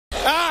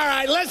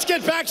right, let's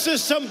get back to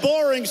some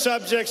boring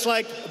subjects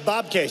like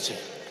Bob Casey.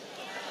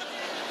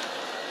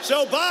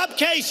 So Bob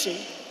Casey,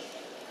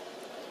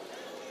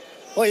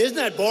 boy, isn't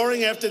that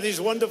boring after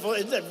these wonderful,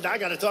 I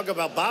got to talk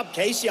about Bob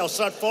Casey, I'll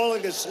start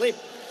falling asleep.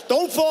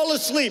 Don't fall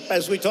asleep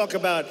as we talk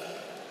about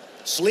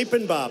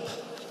Sleeping Bob.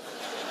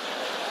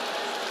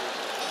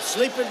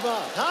 Sleeping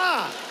Bob,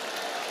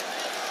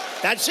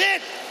 that's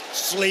it,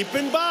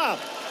 Sleeping Bob,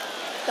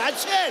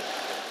 that's it.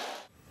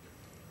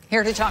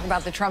 Here to talk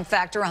about the Trump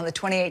factor on the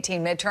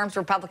 2018 midterms,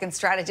 Republican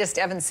strategist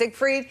Evan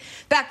Siegfried.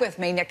 Back with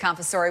me, Nick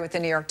Confessori with the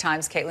New York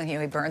Times, Caitlin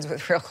Huey-Burns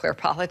with Real Clear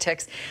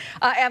Politics.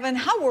 Evan,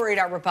 how worried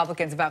are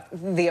Republicans about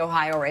the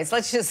Ohio race?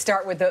 Let's just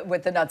start with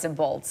the nuts and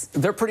bolts.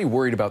 They're pretty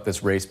worried about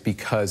this race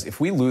because if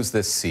we lose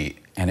this seat,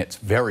 and it's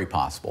very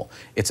possible,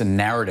 it's a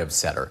narrative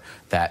setter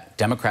that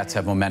Democrats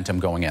have momentum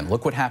going in.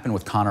 Look what happened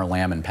with Connor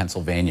Lamb in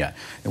Pennsylvania,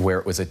 where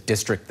it was a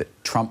district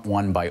that Trump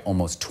won by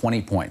almost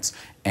 20 points.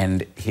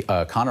 And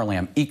Connor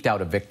Lamb eked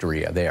out a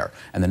victory there.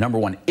 And the number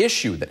one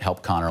issue that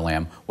helped Connor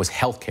Lamb was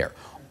health care.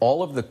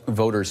 All of the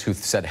voters who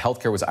said health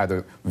care was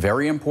either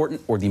very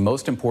important or the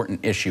most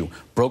important issue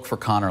broke for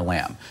Connor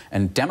Lamb.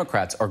 And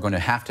Democrats are going to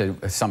have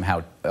to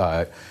somehow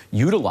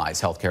utilize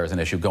health care as an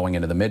issue going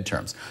into the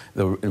midterms.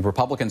 The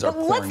Republicans are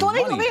pouring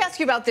money. Let me ask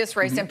you about this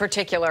race in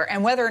particular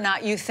and whether or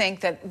not you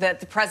think that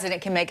the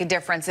president can make a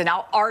difference. And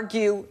I'll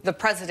argue the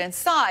president's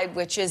side,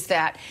 which is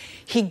that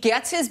he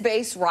gets his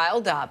base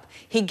riled up.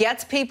 He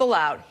gets people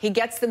out. He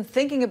gets them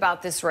thinking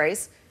about this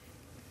race.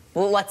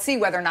 Well, let's see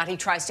whether or not he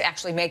tries to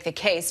actually make the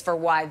case for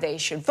why they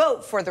should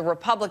vote for the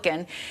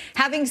Republican.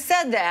 Having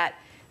said that,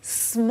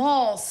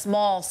 small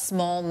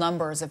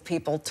numbers of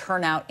people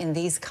turn out in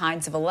these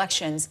kinds of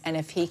elections. And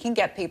if he can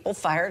get people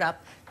fired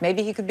up,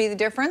 maybe he could be the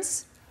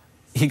difference.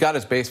 He got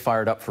his base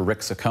fired up for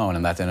Rick Saccone,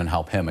 and that didn't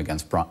help him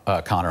against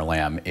Connor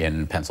Lamb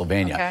in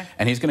Pennsylvania. Okay.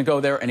 And he's going to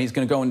go there, and he's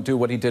going to go and do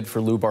what he did for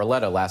Lou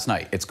Barletta last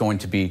night. It's going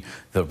to be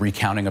the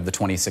recounting of the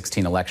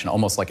 2016 election,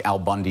 almost like Al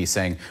Bundy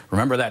saying,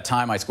 remember that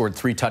time I scored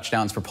 3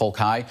 touchdowns for Polk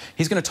High?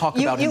 He's going to talk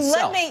about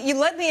himself. You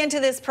led me into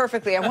this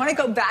perfectly. I want to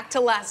go back to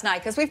last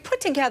night, because we've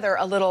put together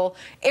a little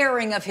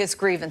airing of his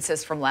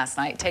grievances from last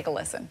night. Take a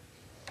listen.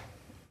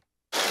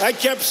 I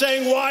kept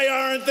saying, why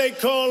aren't they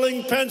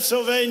calling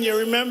Pennsylvania?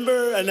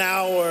 Remember, an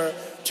hour,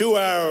 2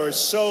 hours,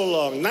 so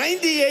long.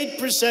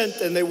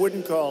 98%, and they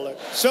wouldn't call it.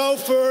 So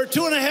for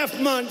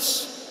 2.5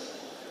 months,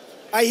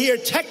 I hear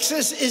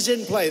Texas is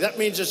in play. That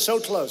means it's so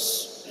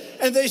close.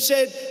 And they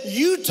said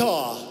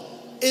Utah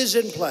is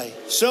in play.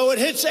 So it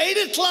hits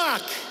 8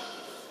 o'clock,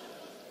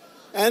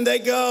 and they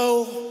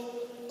go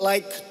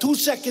like 2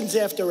 seconds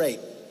after 8.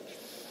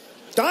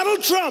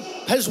 Donald Trump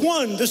has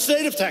won the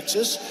state of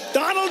Texas.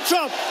 Donald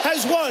Trump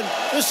has won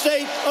the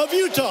state of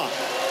Utah.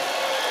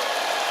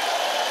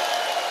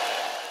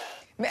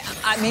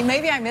 I mean,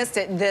 maybe I missed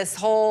it. This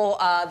whole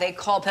they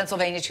call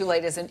Pennsylvania too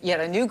late isn't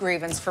yet a new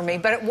grievance for me.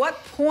 But at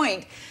what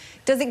point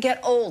does it get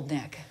old,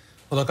 Nick?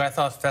 Well, look, I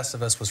thought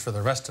Festivus was for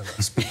the rest of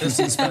us, but this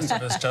is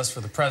Festivus just for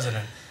the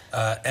president.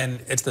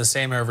 And it's the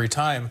same every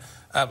time.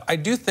 I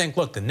do think,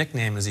 look, the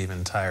nickname is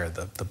even tired,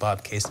 the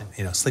Bob Casey,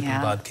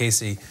 Sleeping Bob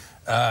Casey.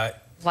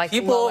 Like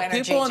people in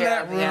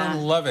that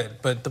room love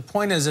it, but the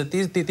point is that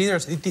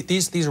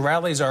these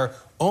rallies are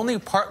only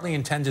partly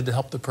intended to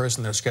help the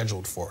person they're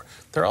scheduled for.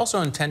 They're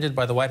also intended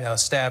by the White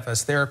House staff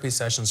as therapy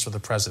sessions for the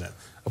president,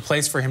 a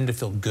place for him to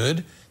feel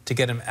good, to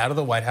get him out of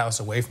the White House,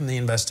 away from the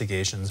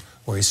investigations,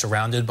 where he's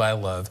surrounded by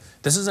love.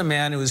 This is a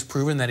man who has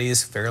proven that he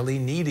is fairly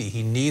needy.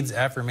 He needs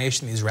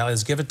affirmation. These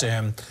rallies give it to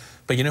him.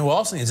 But you know who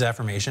also needs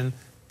affirmation?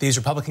 These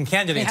Republican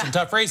candidates in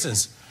tough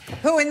races.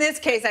 Who, in this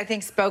case, I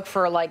think spoke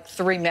for like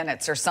 3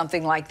 minutes or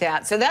something like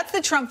that. So that's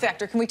the Trump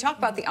factor. Can we talk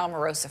about the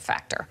Omarosa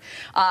factor?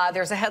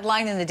 There's a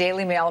headline in the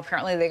Daily Mail.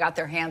 Apparently, they got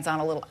their hands on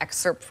a little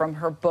excerpt from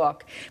her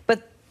book.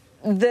 But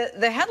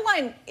the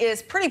headline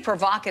is pretty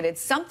provocative.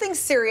 Something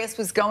serious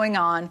was going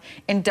on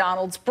in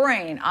Donald's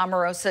brain.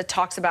 Omarosa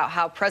talks about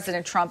how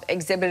President Trump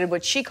exhibited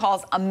what she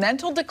calls a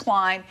mental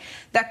decline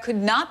that could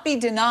not be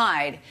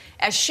denied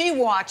as she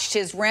watched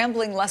his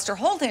rambling Lester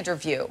Holt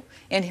interview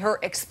in her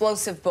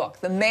explosive book.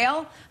 The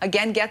Mail,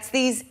 again, gets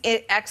these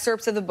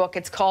excerpts of the book.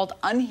 It's called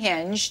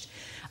Unhinged.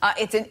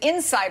 It's an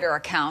insider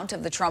account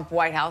of the Trump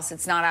White House.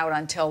 It's not out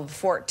until the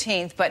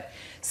 14th. But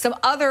some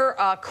other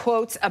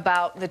quotes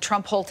about the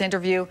Trump-Holt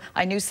interview.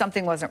 I knew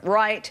something wasn't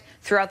right.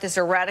 Throughout this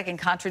erratic and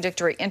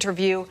contradictory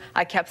interview,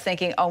 I kept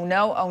thinking, oh,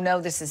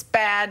 no, this is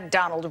bad.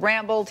 Donald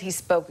rambled. He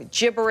spoke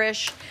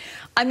gibberish.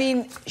 I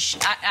mean,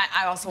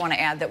 I also want to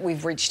add that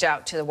we've reached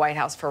out to the White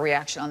House for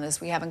reaction on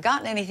this. We haven't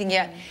gotten anything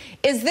yet.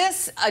 Is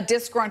this a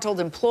disgruntled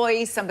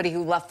employee, somebody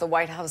who left the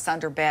White House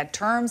under bad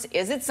terms?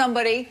 Is it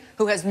somebody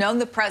who has known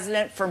the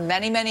president for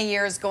many, many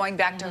years, going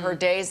back to her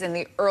days in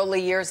the early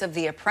years of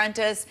The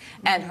Apprentice,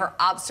 and her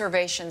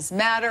observations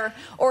matter?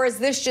 Or is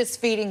this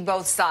just feeding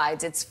both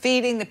sides? It's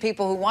feeding the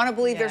people who want to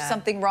believe there's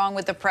something wrong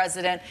with the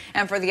president,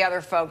 and for the other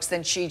folks,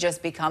 then she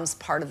just becomes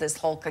part of this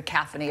whole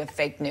cacophony of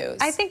fake news.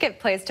 I think it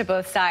plays to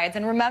both sides.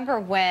 And remember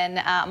when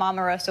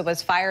Omarosa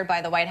was fired by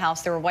the White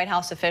House, there were White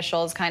House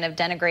officials kind of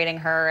denigrating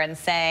her and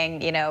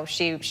saying, you know,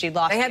 she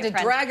lost. They had to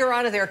drag her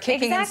out of there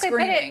kicking and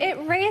screaming. But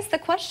it raised the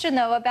question,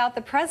 though, about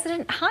the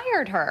president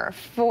hired her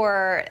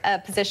for a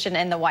position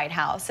in the White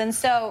House. And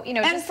so, you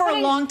know, and for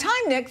a long time,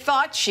 Nick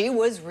thought she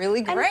was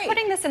really great. And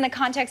putting this in the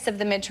context of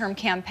the midterm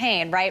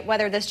campaign, right,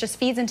 whether this just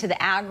feeds into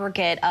the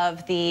aggregate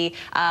of the,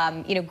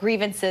 you know,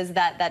 grievances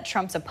that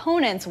Trump's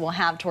opponents will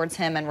have towards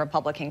him and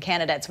Republican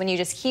candidates when you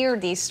just hear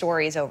these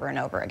stories over and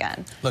over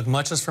again. Look,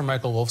 much as for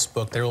Michael Wolff's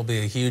book, there will be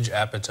a huge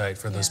appetite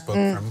for this book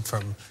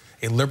from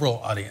a liberal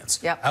audience.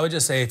 Yep. I would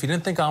just say, if you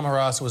didn't think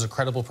Omarosa was a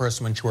credible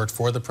person when she worked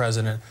for the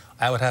president,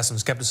 I would have some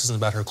skepticism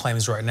about her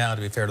claims right now, to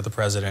be fair to the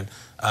president.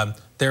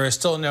 There is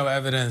still no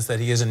evidence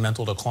that he is in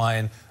mental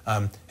decline.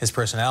 His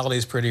personality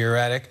is pretty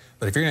erratic,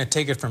 but if you're going to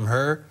take it from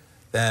her,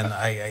 then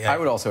I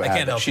would also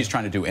add that she's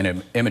trying to do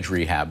an image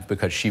rehab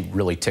because she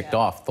really ticked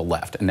off the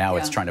left, and now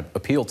it's trying to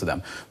appeal to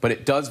them. But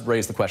it does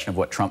raise the question of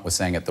what Trump was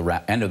saying at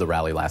the end of the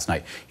rally last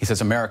night. He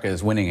says America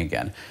is winning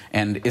again.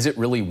 And is it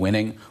really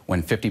winning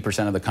when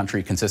 50% of the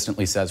country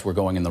consistently says we're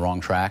going in the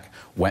wrong track?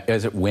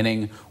 Is it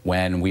winning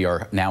when we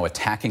are now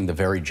attacking the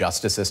very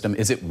justice system?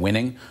 Is it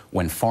winning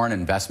when foreign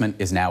investment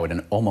is now at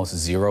an almost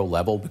zero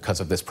level because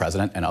of this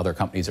president and other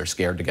companies are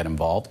scared to get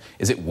involved?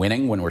 Is it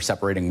winning when we're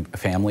separating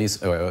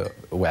families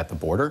at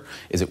the border?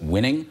 Is it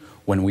winning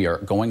when we are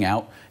going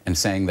out and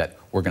saying that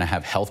we're going to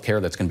have health care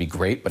that's going to be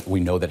great, but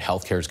we know that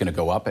health care is going to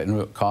go up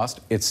in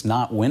cost? It's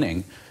not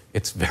winning.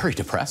 It's very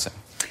depressing.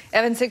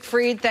 Evan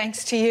Siegfried,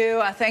 thanks to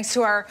you. Thanks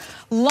to our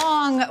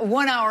long,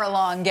 1 hour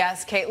long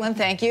guest, Caitlin.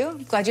 Thank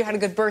you. Glad you had a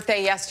good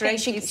birthday yesterday.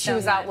 She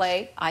was out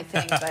late, I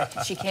think,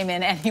 but she came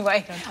in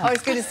anyway.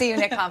 Always good to see you,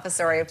 Nick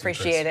Confessori.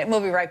 Appreciate it. And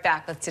we'll be right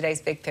back with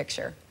today's Big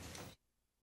Picture.